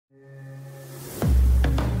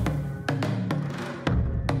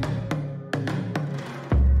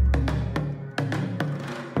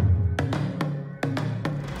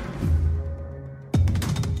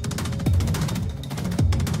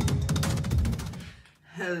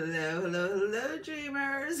Hello,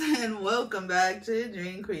 dreamers, and welcome back to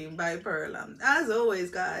Dream Cream by Perla. As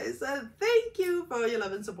always, guys, thank you for your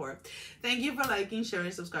love and support. Thank you for liking,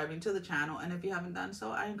 sharing, subscribing to the channel, and if you haven't done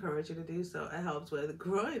so, I encourage you to do so. It helps with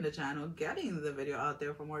growing the channel, getting the video out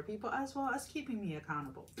there for more people, as well as keeping me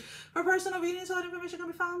accountable. For personal readings, all the information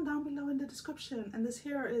can be found down below in the description. And this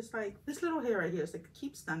hair is like, this little hair right here is like,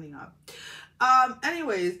 keeps standing up.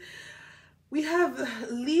 Anyways, we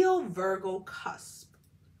have Leo Virgo Cusp.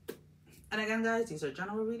 And again, guys, these are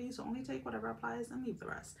general readings, so only take whatever applies and leave the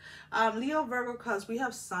rest. Leo Virgo Cusp, we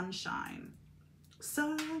have sunshine.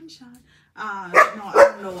 Sunshine. No,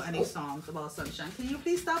 I don't know any songs about sunshine. Can you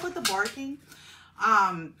please stop with the barking?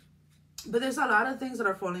 But there's a lot of things that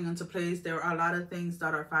are falling into place. There are a lot of things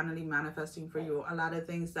that are finally manifesting for you. A lot of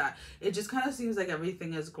things that it just kind of seems like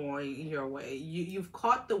everything is going your way. You've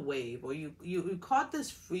caught the wave, or you caught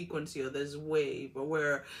this frequency or this wave, or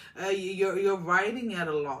where you're riding it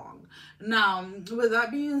along. Now, with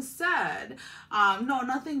that being said, no,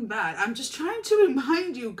 nothing bad. I'm just trying to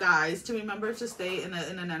remind you guys to remember to stay in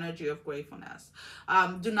an energy of gratefulness.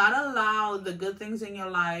 Do not allow the good things in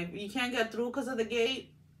your life. You can't get through because of the gate.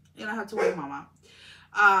 You don't have to wait, mama.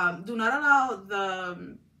 Do not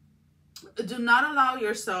allow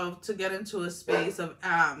yourself to get into a space of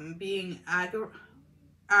being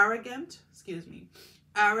arrogant. Excuse me,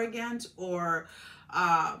 arrogant, or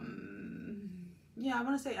yeah, I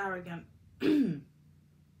want to say arrogant.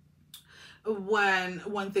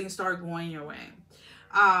 when things start going your way.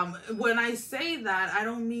 When I say that, I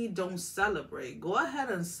don't mean don't celebrate. Go ahead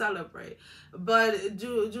and celebrate, but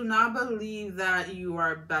do not believe that you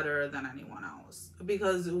are better than anyone else,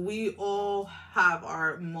 because we all have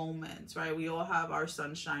our moments, right? We all have our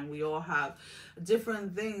sunshine. We all have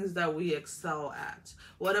different things that we excel at.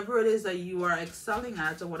 Whatever it is that you are excelling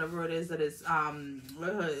at, or whatever it is that is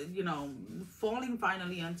you know, falling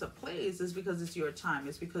finally into place, is because it's your time.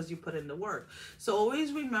 It's because you put in the work. So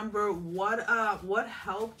always remember what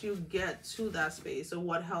helped you get to that space, or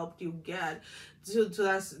what helped you get to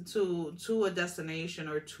a destination,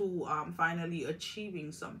 or to finally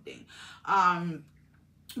achieving something.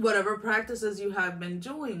 Whatever practices you have been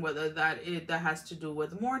doing, whether that has to do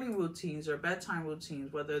with morning routines or bedtime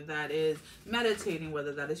routines, whether that is meditating,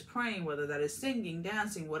 whether that is praying, whether that is singing,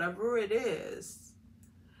 dancing, whatever it is,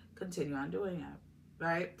 continue on doing it.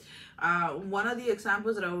 Right? One of the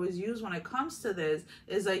examples that I always use when it comes to this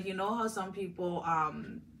is, like, you know how some people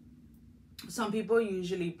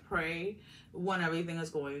usually pray when everything is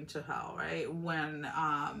going to hell, right? When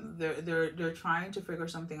they're trying to figure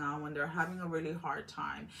something out, when they're having a really hard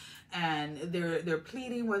time, and they're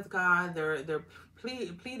pleading with God, they're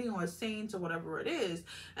pleading with saints or whatever it is,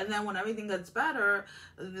 and then when everything gets better,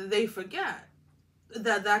 they forget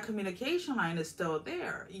that communication line is still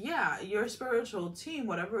there. Yeah, your spiritual team,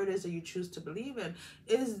 whatever it is that you choose to believe in,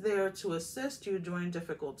 is there to assist you during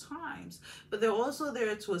difficult times, but they're also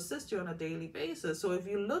there to assist you on a daily basis. So if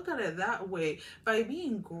you look at it that way, by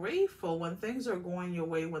being grateful when things are going your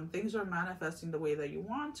way, when things are manifesting the way that you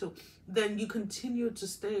want to, then you continue to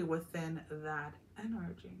stay within that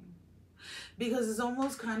energy, because it's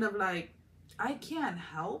almost kind of like, I can't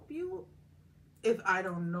help you if I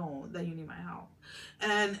don't know that you need my help.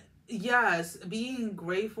 And yes, being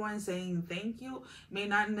grateful and saying thank you may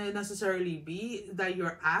not necessarily be that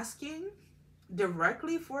you're asking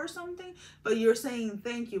directly for something, but you're saying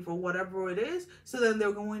thank you for whatever it is, so then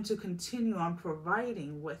they're going to continue on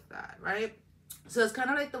providing with that, right? So it's kind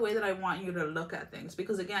of like the way that I want you to look at things,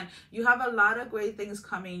 because again, you have a lot of great things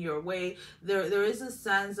coming your way. There is a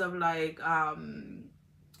sense of like,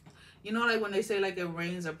 you know, like when they say like it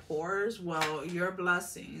rains or pours, well, your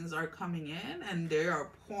blessings are coming in and they are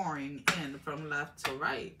pouring in from left to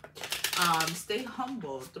right. Stay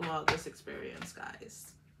humble throughout this experience,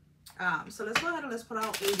 guys. So let's go ahead and let's put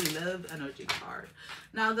out a love energy card.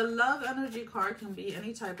 Now, the love energy card can be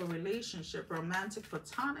any type of relationship, romantic,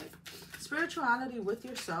 platonic, spirituality with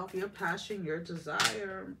yourself, your passion, your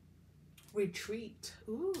desire. Retreat.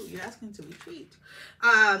 Ooh, you're asking to retreat.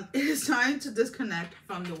 It's time to disconnect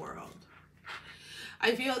from the world.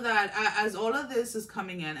 I feel that as all of this is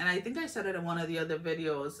coming in, and I think I said it in one of the other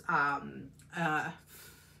videos, I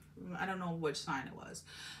don't know which sign it was,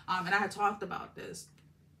 and I had talked about this.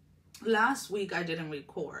 Last week I didn't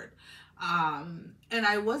record, and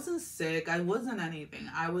I wasn't sick, I wasn't anything.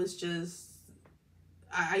 I was just,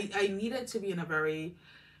 I needed to be in a very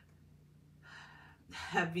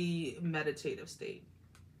heavy meditative state.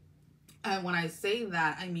 And when I say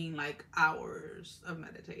that, I mean like hours of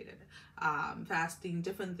meditating, fasting,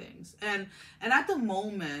 different things. And at the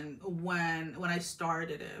moment when I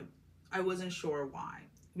started it, I wasn't sure why.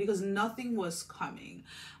 because nothing was coming.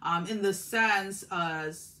 In the sense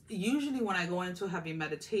as usually when I go into heavy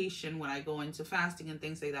meditation, when I go into fasting and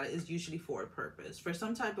things like that, it's usually for a purpose, for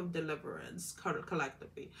some type of deliverance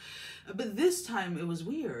collectively. But this time it was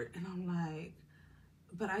weird. And I'm like,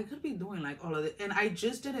 but I could be doing like all of it. And I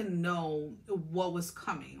just didn't know what was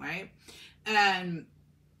coming, right? And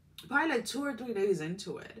probably like 2 or 3 days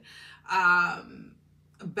into it,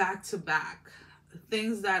 back to back,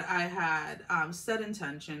 things that I had set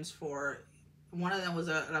intentions for. One of them was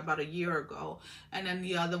about a year ago, and then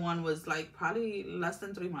the other one was like probably less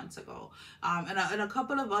than 3 months ago. And a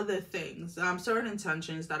couple of other things, certain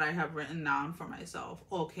intentions that I have written down for myself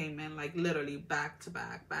all came in like literally back to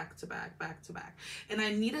back, back to back, back to back. And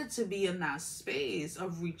I needed to be in that space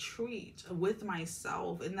of retreat with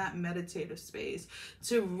myself, in that meditative space,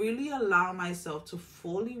 to really allow myself to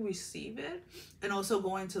fully receive it, and also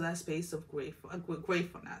go into that space of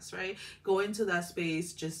gratefulness, right? Go into that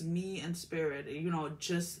space, just me and spirit,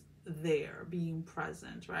 just there, being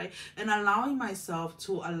present, right? And allowing myself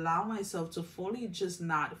to fully just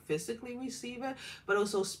not physically receive it, but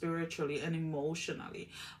also spiritually and emotionally,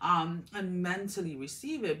 and mentally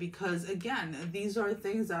receive it. Because again, these are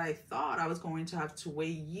things that I thought I was going to have to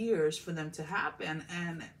wait years for them to happen,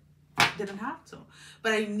 and didn't have to.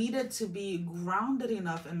 But I needed to be grounded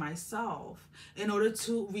enough in myself in order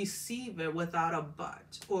to receive it without a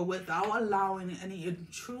but, or without allowing any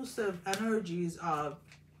intrusive energies of,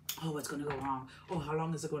 oh, what's going to go wrong? Oh, how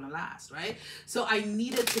long is it going to last, right? So I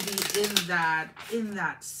needed to be in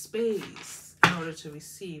that space in order to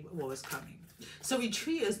receive what was coming. So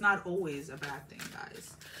retreat is not always a bad thing,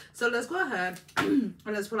 guys. So let's go ahead and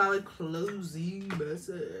let's pull out a closing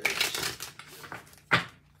message.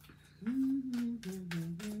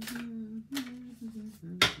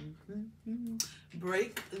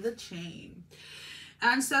 Break the chain.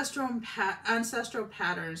 Ancestral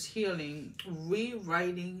patterns healing,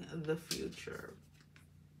 rewriting the future.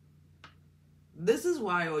 This is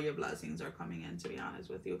why all your blessings are coming in, to be honest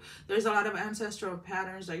with you. There's a lot of ancestral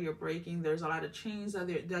patterns that you're breaking. There's a lot of chains that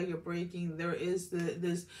you're breaking. There is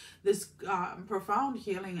this profound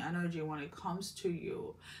healing energy when it comes to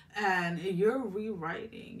you. And you're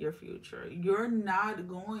rewriting your future. You're not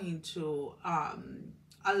going to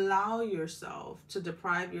allow yourself to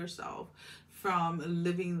deprive yourself from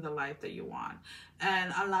living the life that you want.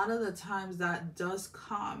 And a lot of the times that does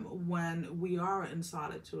come when we are in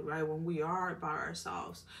solitude, right? When we are by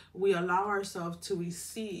ourselves, we allow ourselves to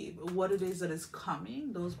receive what it is that is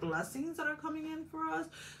coming, those blessings that are coming in for us.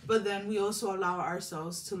 But then we also allow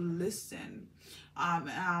ourselves to listen,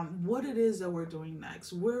 what it is that we're doing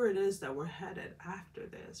next, where it is that we're headed after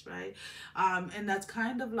this, right? And that's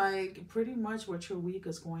kind of like pretty much what your week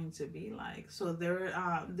is going to be like. So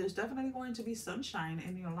there's definitely going to be sunshine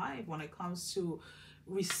in your life when it comes to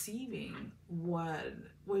receiving what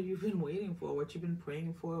you've been waiting for, what you've been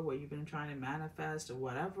praying for, what you've been trying to manifest, or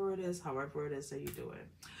whatever it is, however it is that you do it.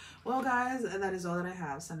 Well, guys, that is all that I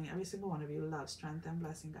have. Sending every single one of you love, strength, and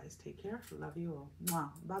blessing, guys. Take care. Love you all. Mwah.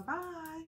 Bye-bye.